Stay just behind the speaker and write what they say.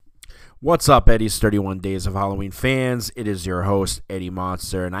What's up, Eddie's 31 Days of Halloween fans? It is your host, Eddie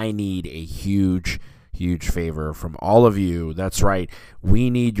Monster, and I need a huge favor from all of you. That's right.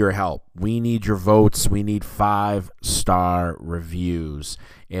 We need your help. We need your votes. We need 5-star reviews.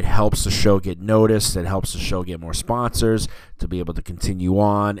 It helps the show get noticed. It helps the show get more sponsors to be able to continue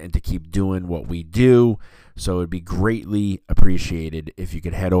on and to keep doing what we do. So it would be greatly appreciated if you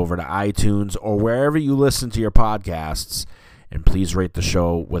could head over to iTunes or wherever you listen to your podcasts and please rate the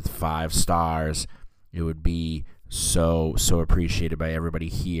show with 5 stars. It would be so appreciated by everybody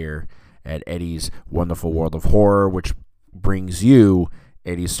here at Eddie's Wonderful World of Horror, which brings you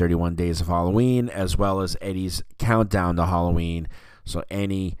Eddie's 31 Days of Halloween, as well as Eddie's Countdown to Halloween. So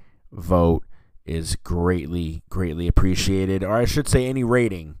any vote is greatly appreciated, or I should say any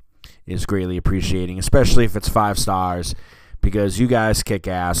rating is greatly appreciating, especially if it's 5 stars, because you guys kick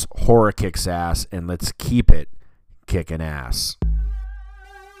ass, horror kicks ass, and let's keep it kicking ass.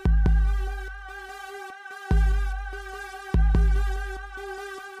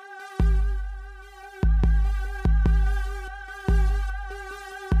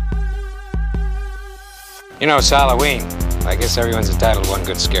 You know, it's Halloween. I guess everyone's entitled to one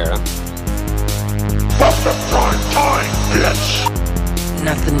good scare, huh? Fuck the prime time, bitch!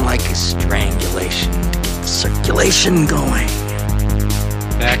 Nothing like a strangulation to get the circulation going.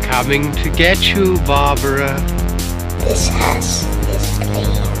 They're coming to get you, Barbara. This house is clean.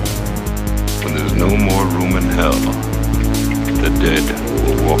 When there's no more room in hell, the dead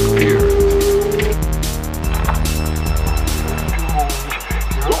will walk here.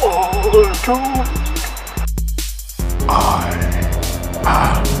 I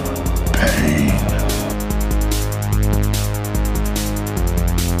am pain.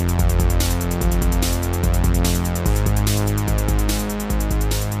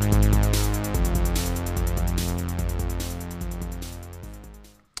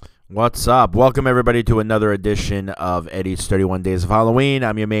 What's up? Welcome, everybody, to another edition of Eddie's 31 Days of Halloween.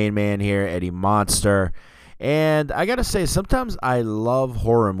 I'm your main man here, Eddie Monster. And I got to say, sometimes I love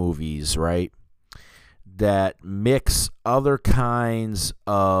horror movies, right, that mix other kinds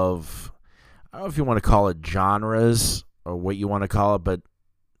of, I don't know if you want to call it genres or what you want to call it, but,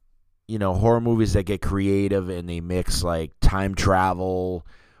 you know, horror movies that get creative and they mix, like, time travel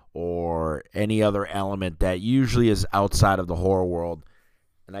or any other element that usually is outside of the horror world.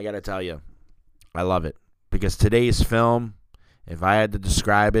 And I got to tell you, I love it. Because today's film, if I had to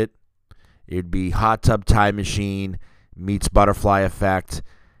describe it, it'd be Hot Tub Time Machine meets Butterfly Effect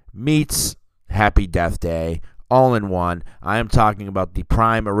meets Happy Death Day, all in one. I am talking about the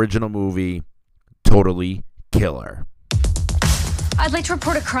prime original movie, Totally Killer. I'd like to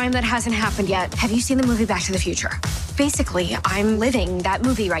report a crime that hasn't happened yet. Have you seen the movie Back to the Future? Basically, I'm living that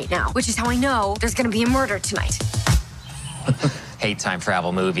movie right now, which is how I know there's going to be a murder tonight. Hate time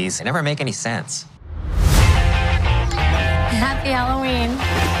travel movies. They never make any sense. Happy Halloween.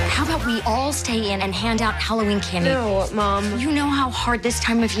 How about we all stay in and hand out Halloween candy? No, Mom. You know how hard this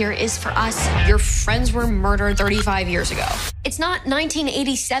time of year is for us. Your friends were murdered 35 years ago. It's not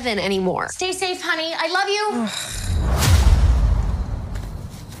 1987 anymore. Stay safe, honey. I love you.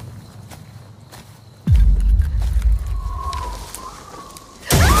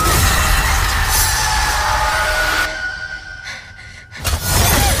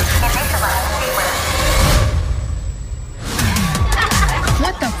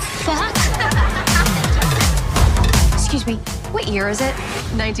 Excuse me, what year is it?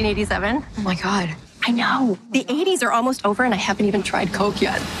 1987. Oh my God, I know. The 80s are almost over and I haven't even tried Coke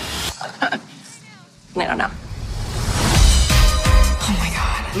yet. I don't know. Oh my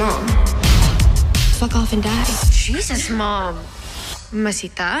God. Mom. Fuck off and die. Jesus, Mom.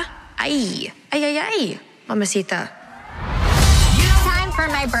 Mamacita? Ay. Ay. Mamacita. Time for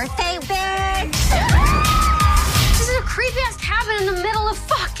my birthday, bitch! This is a creepy-ass cabin in the middle of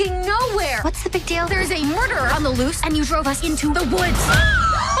fucking nowhere. What's the big deal? There's a murderer on the loose, and you drove us into the woods.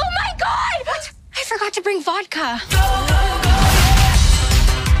 Oh my God! What? I forgot to bring vodka.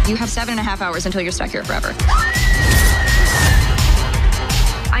 You have 7.5 hours until you're stuck here forever.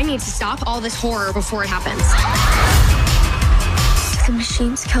 I need to stop all this horror before it happens. Do the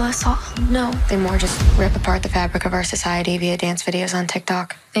machines kill us all? No, they more just rip apart the fabric of our society via dance videos on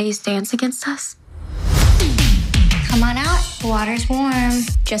TikTok. They use dance against us? Come on out. The water's warm.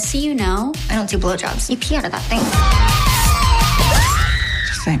 Just so you know, I don't do blowjobs. You pee out of that thing.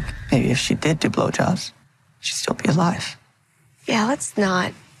 Just think, maybe if she did do blowjobs, she'd still be alive. Yeah, let's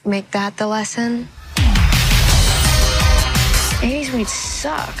not make that the lesson. 80s weed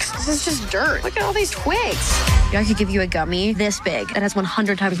sucks. This is just dirt. Look at all these twigs. I could give you a gummy this big that has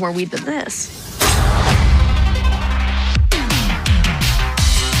 100 times more weed than this.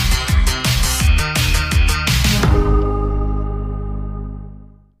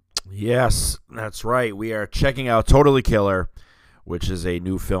 Yes, that's right. We are checking out Totally Killer, which is a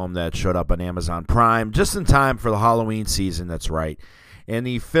new film that showed up on Amazon Prime just in time for the Halloween season. That's right. And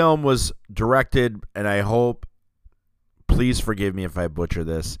the film was directed, and I hope, please forgive me if I butcher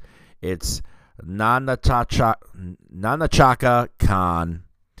this, it's Nanachaka Khan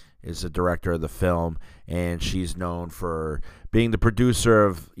is the director of the film, and she's known for being the producer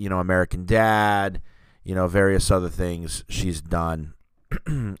of, American Dad, various other things she's done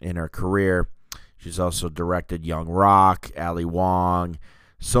in her career. She's also directed Young Rock, Ali Wong,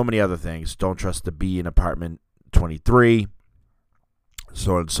 so many other things. Don't Trust the Bee in Apartment 23,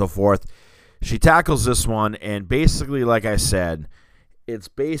 so on and so forth. She tackles this one, and basically, like I said, it's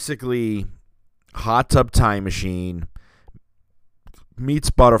basically Hot Tub Time Machine meets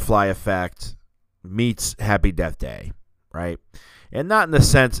Butterfly Effect meets Happy Death Day, right? And not in the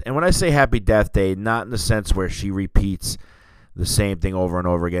sense, and when I say Happy Death Day, not in the sense where she repeats the same thing over and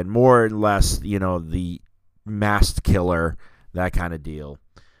over again, more or less, the masked killer, that kind of deal.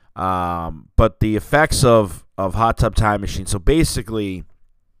 But the effects of Hot Tub Time Machine, so basically,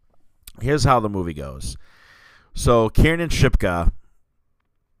 here's how the movie goes. So Kiernan Shipka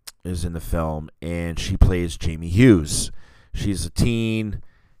is in the film, and she plays Jamie Hughes. She's a teen,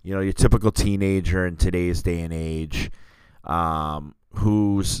 your typical teenager in today's day and age,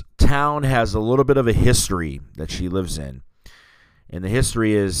 whose town has a little bit of a history that she lives in. And the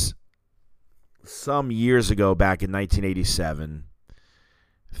history is some years ago, back in 1987,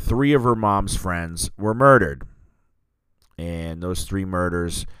 3 of her mom's friends were murdered. And those 3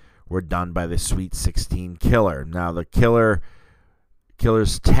 murders were done by the Sweet 16 killer. Now, the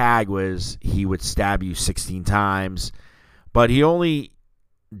killer's tag was he would stab you 16 times, but he only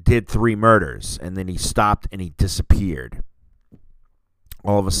did 3 murders, and then he stopped and he disappeared.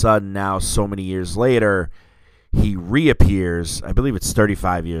 All of a sudden, now, so many years later, he reappears. I believe it's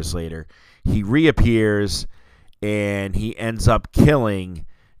 35 years later. He reappears, and he ends up killing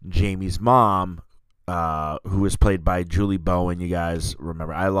Jamie's mom, who was played by Julie Bowen. You guys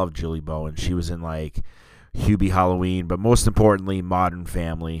remember, I love Julie Bowen. She was in like Hubie Halloween, but most importantly, Modern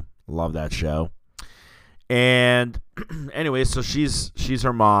Family. Love that show. And anyway, so she's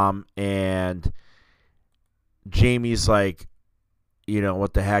her mom, and Jamie's like,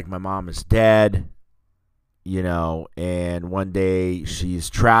 what the heck, my mom is dead, and one day she's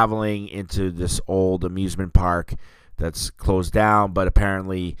traveling into this old amusement park that's closed down, but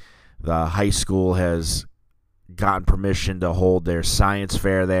apparently the high school has gotten permission to hold their science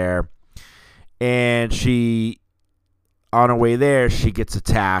fair there. And on her way there, she gets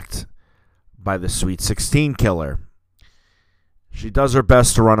attacked by the Sweet 16 killer. She does her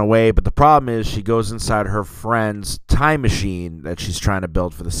best to run away, but the problem is she goes inside her friend's time machine that she's trying to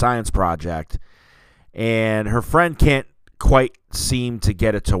build for the science project, and her friend can't quite seem to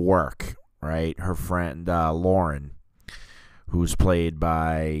get it to work, right? Her friend, Lauren, who's played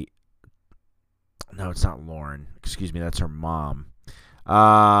by... No, it's not Lauren. Excuse me, that's her mom.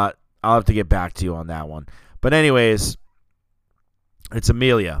 I'll have to get back to you on that one. But anyways, it's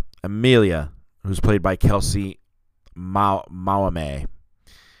Amelia. Amelia, who's played by Kelsey Mawame.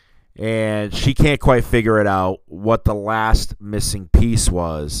 And she can't quite figure it out what the last missing piece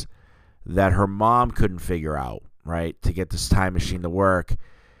was that her mom couldn't figure out, right, to get this time machine to work.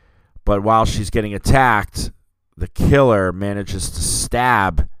 But while she's getting attacked, the killer manages to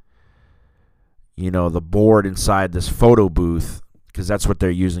stab, the board inside this photo booth, because that's what they're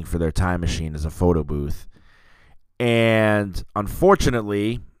using for their time machine, is a photo booth. And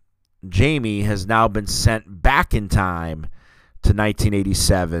unfortunately, Jamie has now been sent back in time to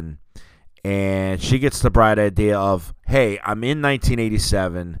 1987, and she gets the bright idea of, hey, I'm in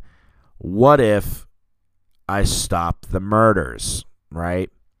 1987. What if I stop the murders, right?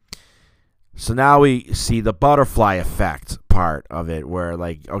 So now we see the butterfly effect part of it, where,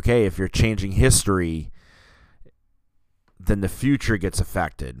 like, okay, if you're changing history, then the future gets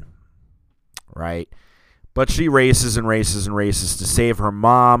affected, right? But she races and races and races to save her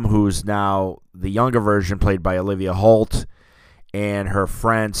mom, who's now the younger version, played by Olivia Holt, and her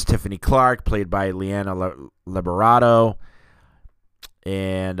friends Tiffany Clark, played by Liana Liberato,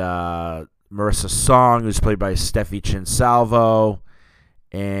 and Marissa Song, who's played by Steffi Chinsalvo,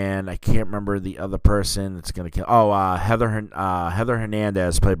 and I can't remember the other person that's going to kill. Oh, Heather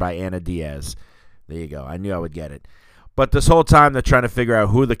Hernandez, played by Anna Diaz. There you go. I knew I would get it. But this whole time, they're trying to figure out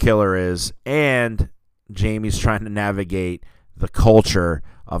who the killer is, and Jamie's trying to navigate the culture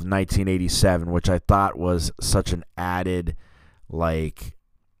of 1987, which I thought was such an added, like,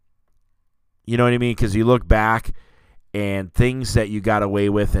 you know what I mean? Because you look back, and things that you got away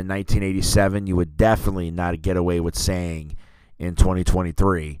with in 1987, you would definitely not get away with saying in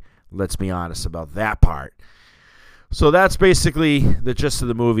 2023. Let's be honest about that part. So that's basically the gist of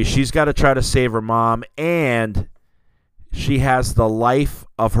the movie. She's got to try to save her mom, and she has the life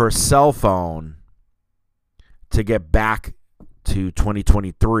of her cell phone to get back to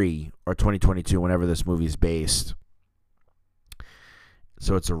 2023 or 2022, whenever this movie's based.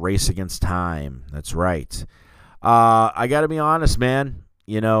 So it's a race against time. That's right. I got to be honest, man.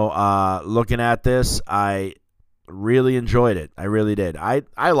 Looking at this, I really enjoyed it. I really did. I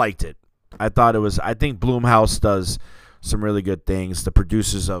liked it. I think Blumhouse does some really good things. The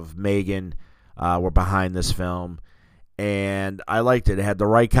producers of Megan were behind this film, and I liked it. It had the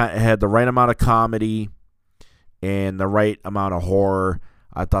right amount of comedy and the right amount of horror.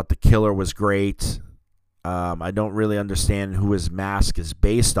 I thought the killer was great. I don't really understand who his mask is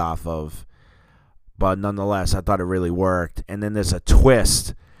based off of, but nonetheless, I thought it really worked. And then there's a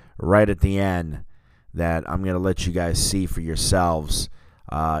twist right at the end that I'm going to let you guys see for yourselves.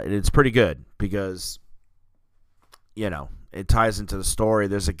 It's pretty good because, it ties into the story.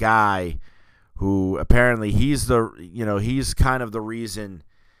 There's a guy who apparently he's kind of the reason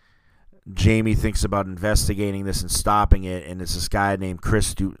Jamie thinks about investigating this and stopping it, and it's this guy named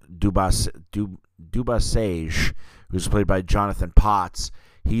Chris Dubasage, who's played by Jonathan Potts.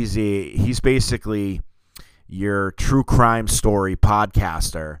 He's basically your true crime story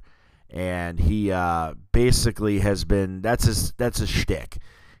podcaster, and he basically has been that's his shtick.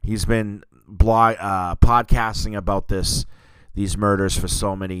 He's been podcasting about these murders for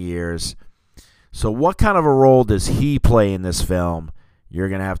so many years. So what kind of a role does he play in this film? You're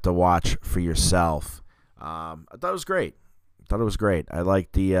going to have to watch for yourself. I thought it was great. I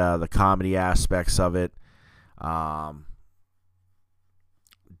liked the comedy aspects of it.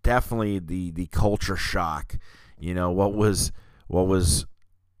 Definitely the culture shock. What was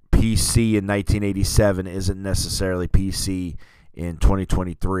PC in 1987 isn't necessarily PC in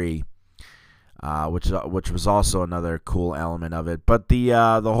 2023. Which was also another cool element of it. But the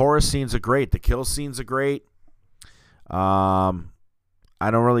horror scenes are great. The kill scenes are great.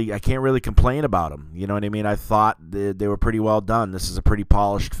 I can't really complain about them. You know what I mean? I thought they were pretty well done. This is a pretty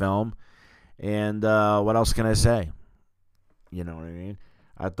polished film. And what else can I say? You know what I mean?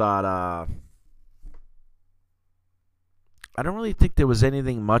 I thought I don't really think there was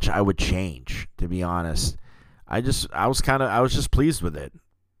anything much I would change, to be honest. I was just pleased with it.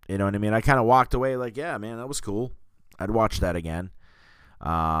 You know what I mean? I kind of walked away like, yeah, man, that was cool. I'd watch that again.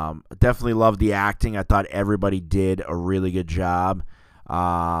 Definitely loved the acting. I thought everybody did a really good job.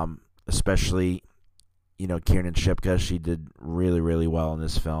 Especially, Kiernan Shipka. She did really, really well in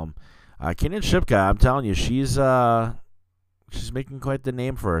this film. Kiernan Shipka, I'm telling you, she's making quite the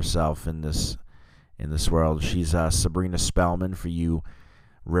name for herself in this world. She's Sabrina Spellman for you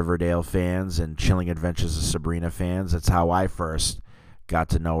Riverdale fans and Chilling Adventures of Sabrina fans. That's how I first got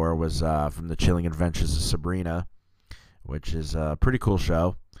to know her, was from the Chilling Adventures of Sabrina, which is a pretty cool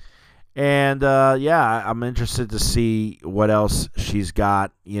show. And, I'm interested to see what else she's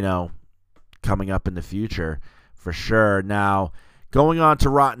got, coming up in the future, for sure. Now, going on to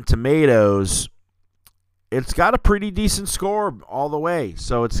Rotten Tomatoes, it's got a pretty decent score all the way.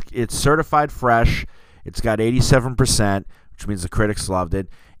 So it's certified fresh. It's got 87%, which means the critics loved it.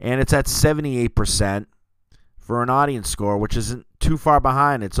 And it's at 78% for an audience score, which isn't too far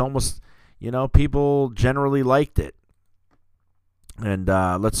behind. It's almost, people generally liked it. And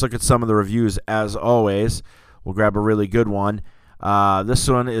let's look at some of the reviews. As always, we'll grab a really good one. This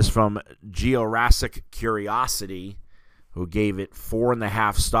one is from Georassic Curiosity, who gave it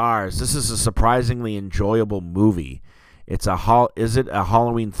 4.5 stars. This is a surprisingly enjoyable movie. Is it a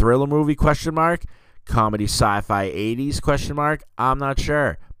Halloween thriller movie? ? Comedy sci-fi 80s ? I'm not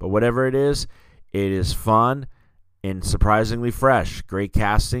sure, but whatever it is fun and surprisingly fresh. Great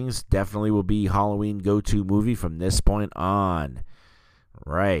castings. Definitely will be Halloween go-to movie from this point on.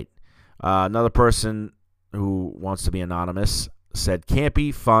 Right. Another person who wants to be anonymous said,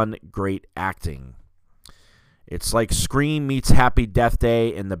 campy, fun, great acting. It's like Scream meets Happy Death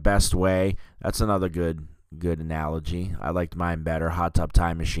Day in the best way. That's another good analogy. I liked mine better, Hot Tub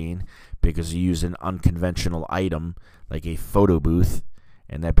Time Machine, because you use an unconventional item like a photo booth,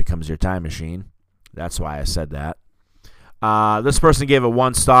 and that becomes your time machine. That's why I said that. This person gave it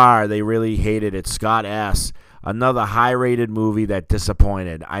 1 star. They really hated it. Scott S. Another high-rated movie that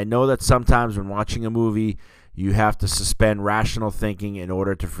disappointed. I know that sometimes when watching a movie, you have to suspend rational thinking in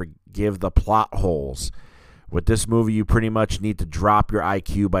order to forgive the plot holes. With this movie, you pretty much need to drop your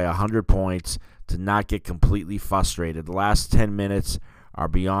IQ by 100 points to not get completely frustrated. The last 10 minutes are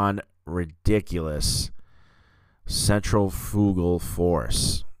beyond ridiculous. Centrifugal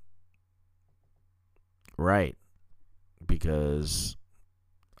force. Right. Because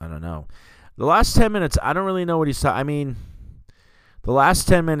I don't know. The last 10 minutes, I don't really know what he's talking. I mean, the last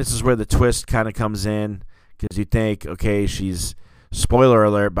 10 minutes is where the twist kind of comes in, because you think, okay, she's, spoiler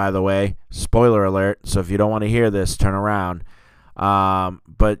alert, by the way, spoiler alert, so if you don't want to hear this, turn around.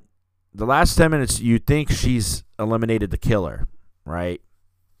 But the last 10 minutes, you think she's eliminated the killer, right?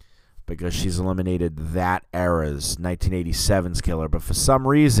 Because she's eliminated that era's 1987's killer. But for some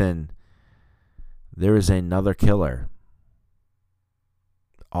reason, there is another killer.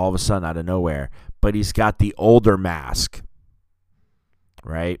 All of a sudden, out of nowhere. But he's got the older mask,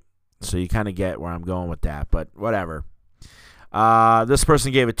 right? So you kind of get where I'm going with that. But whatever. This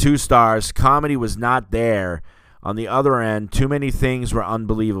person gave it 2 stars. Comedy was not there. On the other end, too many things were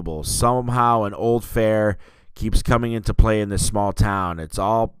unbelievable. Somehow an old fair keeps coming into play in this small town.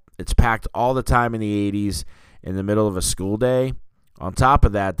 It's packed all the time in the 80s in the middle of a school day. On top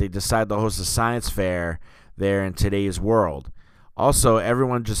of that, they decide to host a science fair there in today's world. Also,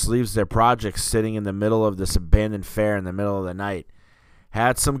 everyone just leaves their projects sitting in the middle of this abandoned fair in the middle of the night.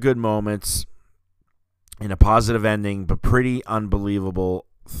 Had some good moments and a positive ending, but pretty unbelievable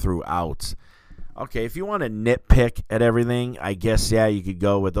throughout. Okay, if you want to nitpick at everything, I guess, yeah, you could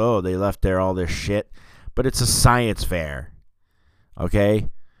go with, oh, they left there all their shit. But it's a science fair, okay?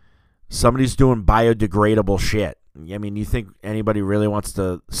 Somebody's doing biodegradable shit. I mean, you think anybody really wants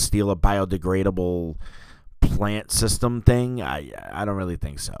to steal a biodegradable plant system thing? I don't really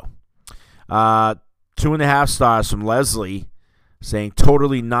think so. 2.5 stars from Leslie, saying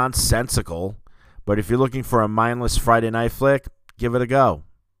totally nonsensical. But if you're looking for a mindless Friday night flick, give it a go.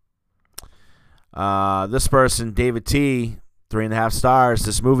 This person, David T., 3.5 stars.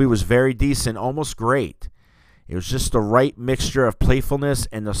 This movie was very decent, almost great. It was just the right mixture of playfulness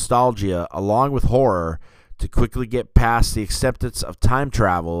and nostalgia, along with horror, to quickly get past the acceptance of time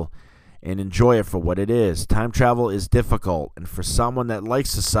travel and enjoy it for what it is. Time travel is difficult, and for someone that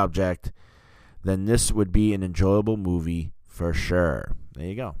likes the subject, then this would be an enjoyable movie for sure. There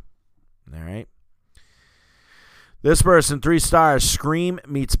you go. All right. This person, 3 stars. Scream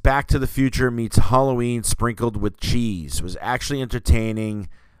meets Back to the Future meets Halloween sprinkled with cheese. Was actually entertaining.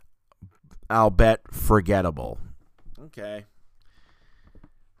 I'll bet forgettable. Okay.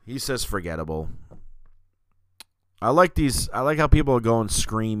 He says forgettable. I like how people are going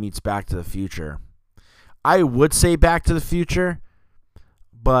Scream meets Back to the Future. I would say Back to the Future,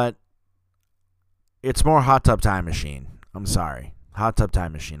 but it's more Hot Tub Time Machine. I'm sorry. Hot Tub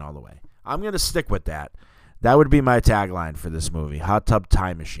Time Machine all the way. I'm going to stick with that. That would be my tagline for this movie. Hot Tub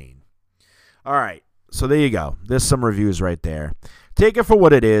Time Machine. All right. So there you go. There's some reviews right there. Take it for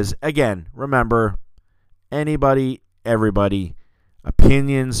what it is. Again, remember, anybody, everybody,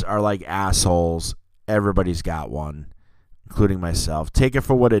 opinions are like assholes. Everybody's got one, including myself. Take it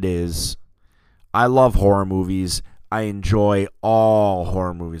for what it is. I love horror movies. I enjoy all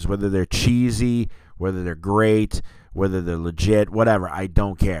horror movies, whether they're cheesy, whether they're great, whether they're legit, whatever. I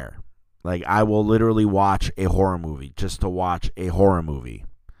don't care. Like, I will literally watch a horror movie just to watch a horror movie.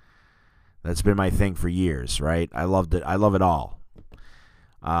 That's been my thing for years, right? I loved it. I love it all.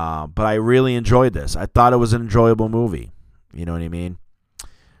 But I really enjoyed this. I thought it was an enjoyable movie. You know what I mean?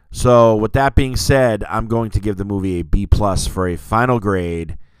 So, with that being said, I'm going to give the movie a B+ for a final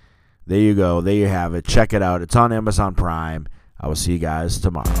grade. There you go. There you have it. Check it out. It's on Amazon Prime. I will see you guys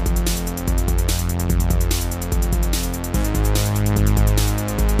tomorrow.